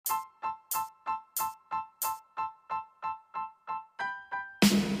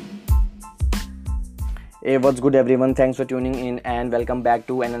Hey, what's good everyone? Thanks for tuning in and welcome back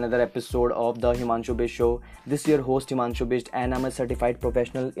to another episode of the Himanshu Bish Show. This is your host Himanshu Bish and I'm a certified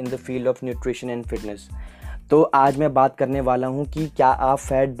professional in the field of nutrition and fitness. तो आज मैं बात करने वाला हूँ कि क्या आप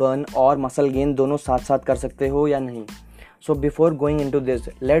फैट बर्न और मसल गेन दोनों साथ साथ कर सकते हो या नहीं. So before going into this,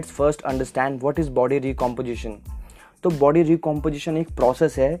 let's first understand what is body recomposition. तो बॉडी रिकॉम्पोजिशन एक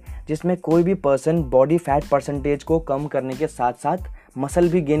प्रोसेस है जिसमें कोई भी पर्सन बॉडी फैट परसेंटेज को कम करने के साथ साथ मसल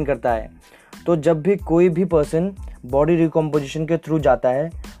भी गेन करता है. तो जब भी कोई भी पर्सन बॉडी रिकॉम्पोजिशन के थ्रू जाता है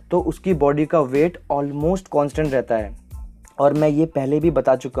तो उसकी बॉडी का वेट ऑलमोस्ट कांस्टेंट रहता है. और मैं ये पहले भी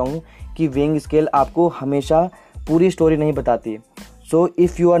बता चुका हूँ कि वेइंग स्केल आपको हमेशा पूरी स्टोरी नहीं बताती. So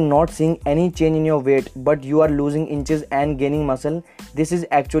if you are not seeing any change in your weight but you are losing inches and gaining muscle, this is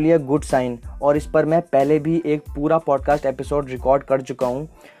actually a good sign. और इस पर मैं पहले भी एक पूरा पॉडकास्ट एपिसोड रिकॉर्ड कर चुका हूँ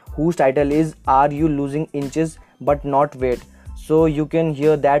whose title is are you losing inches but not wait. So you can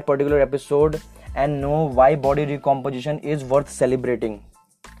hear that particular episode and know why body recomposition is worth celebrating.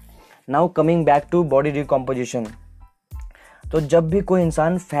 Now coming back to body recomposition. तो जब भी कोई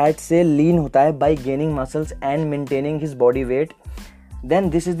इंसान fat से लीन होता है by gaining muscles and maintaining his body weight,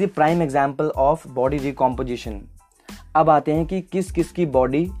 then this is the prime example of body recomposition. अब आते हैं कि किस किस की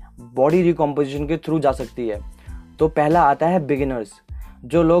बॉडी रिकॉम्पोजिशन के थ्रू जा सकती है. तो पहला आता है बिगिनर्स.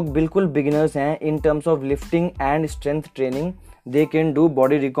 जो लोग बिल्कुल बिगिनर्स हैं in terms of lifting and strength training, they can do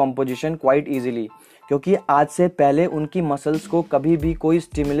body recomposition quite easily, क्योंकि आज से पहले उनकी मसल्स को कभी भी कोई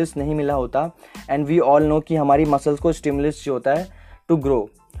स्टिमुलस नहीं मिला होता. एंड वी ऑल नो कि हमारी मसल्स को स्टिमुलस जो होता है टू ग्रो.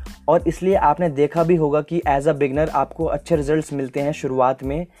 और इसलिए आपने देखा भी होगा कि एज अ बिगनर आपको अच्छे रिजल्ट्स मिलते हैं शुरुआत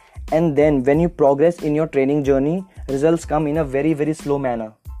में, and then when you progress in your training journey results come in a very very slow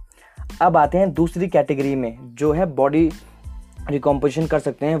manner. अब आते हैं दूसरी कैटेगरी में जो है बॉडी रिकॉम्पोजिशन कर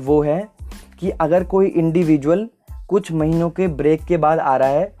सकते हैं. वो है कि अगर कोई इंडिविजुअल कुछ महीनों के ब्रेक के बाद आ रहा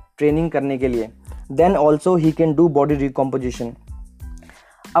है ट्रेनिंग करने के लिए, then also he can do body recomposition.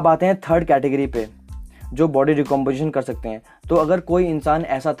 अब आते हैं थर्ड कैटेगरी पे जो बॉडी रिकॉम्पोजिशन कर सकते हैं. तो अगर कोई इंसान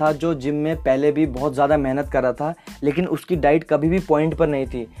ऐसा था जो जिम में पहले भी बहुत ज़्यादा मेहनत कर रहा था लेकिन उसकी डाइट कभी भी पॉइंट पर नहीं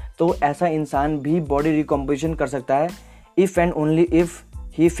थी, तो ऐसा इंसान भी बॉडी रिकॉम्पोजिशन कर सकता है if and only if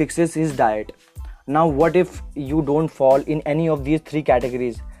he fixes his diet. Now what if you don't fall in any of these three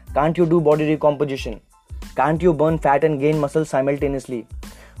categories? Can't you do body recomposition? Can't you burn fat and gain muscle simultaneously?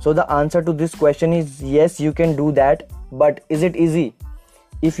 So the answer to this question is yes, you can do that, but is it easy?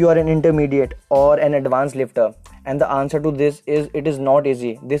 If you are an intermediate or an advanced lifter, and the answer to this is it is not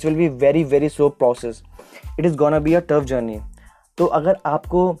easy. This will be very very slow process. It is gonna be a tough journey. तो अगर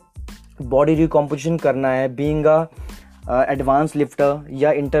आपको body recomposition करना है being a advance lifter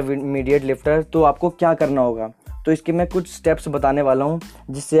या intermediate lifter, तो आपको क्या करना होगा. तो इसके मैं कुछ स्टेप्स बताने वाला हूँ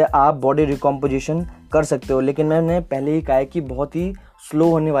जिससे आप बॉडी रिकॉम्पोजिशन कर सकते हो. लेकिन मैंने पहले ही कहा है कि बहुत ही स्लो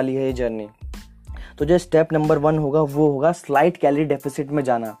होने वाली है ये जर्नी. तो जो स्टेप नंबर 1 होगा वो होगा स्लाइट कैलोरी डेफिसिट में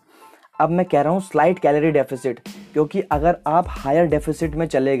जाना. अब मैं कह रहा हूँ स्लाइट कैलोरी डेफिसिट क्योंकि अगर आप हायर डेफिसिट में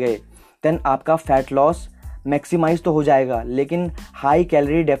चले गए देन आपका फैट लॉस मैक्सिमाइज तो हो जाएगा, लेकिन high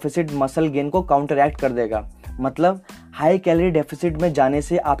calorie deficit muscle gain को काउंटरएक्ट कर देगा. मतलब हाई कैलोरी डेफिसिट में जाने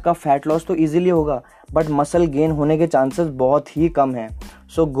से आपका फैट लॉस तो इजीली होगा बट मसल गेन होने के चांसेस बहुत ही कम हैं.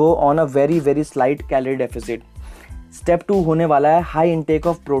 सो go on a very very slight calorie deficit. Step 2 होने वाला है हाई इंटेक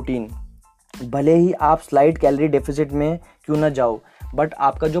ऑफ प्रोटीन. भले ही आप स्लाइट कैलोरी डेफिसिट में क्यों ना जाओ बट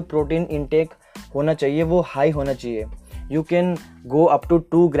आपका जो प्रोटीन इंटेक होना चाहिए वो हाई होना चाहिए. You can go up to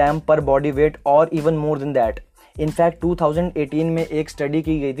 2 ग्राम पर बॉडी वेट और even more than that. In fact 2018 में एक स्टडी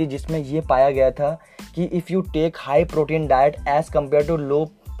की गई थी जिसमें ये पाया गया था कि if you take high protein diet as compare to low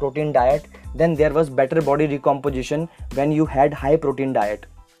protein diet then there was better body recomposition when you had high protein diet.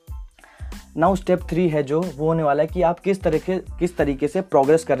 Now step 3 है जो वो होने वाला है कि आप किस तरीके से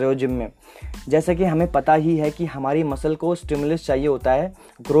प्रोग्रेस कर रहे हो जिम में. जैसे कि हमें पता ही है कि हमारी मसल को स्टिमुलस चाहिए होता है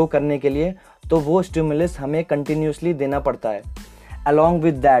ग्रो करने के लिए, तो वो स्टिमुलस हमें कंटिन्यूसली देना पड़ता है. Along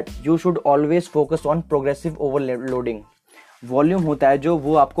with that, you should always focus on progressive overloading. Volume होता है जो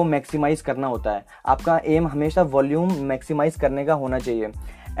वो आपको मैक्सिमाइज करना होता है. आपका एम हमेशा वॉल्यूम मैक्सिमाइज करने का होना चाहिए.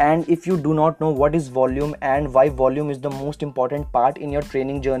 And if you do not know what is volume and why volume is the most important part in your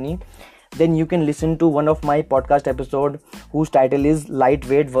training journey, then you can listen to one of my podcast episode whose title is light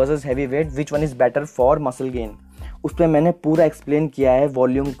weight versus heavy weight, which one is better for muscle gain. उस पर मैंने पूरा explain किया है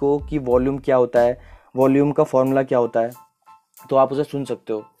volume को कि volume क्या होता है, वॉल्यूम का फॉर्मूला क्या होता है, तो आप उसे सुन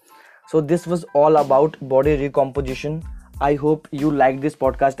सकते हो. So this was all about body recomposition. I hope you like this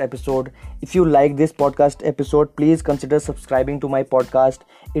podcast episode. If you like this podcast episode, please consider subscribing to my podcast.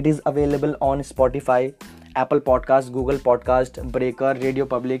 It is available on Spotify, Apple Podcast, Google Podcast, Breaker, Radio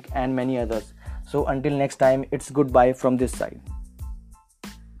Public and many others. So until next time, it's goodbye from this side.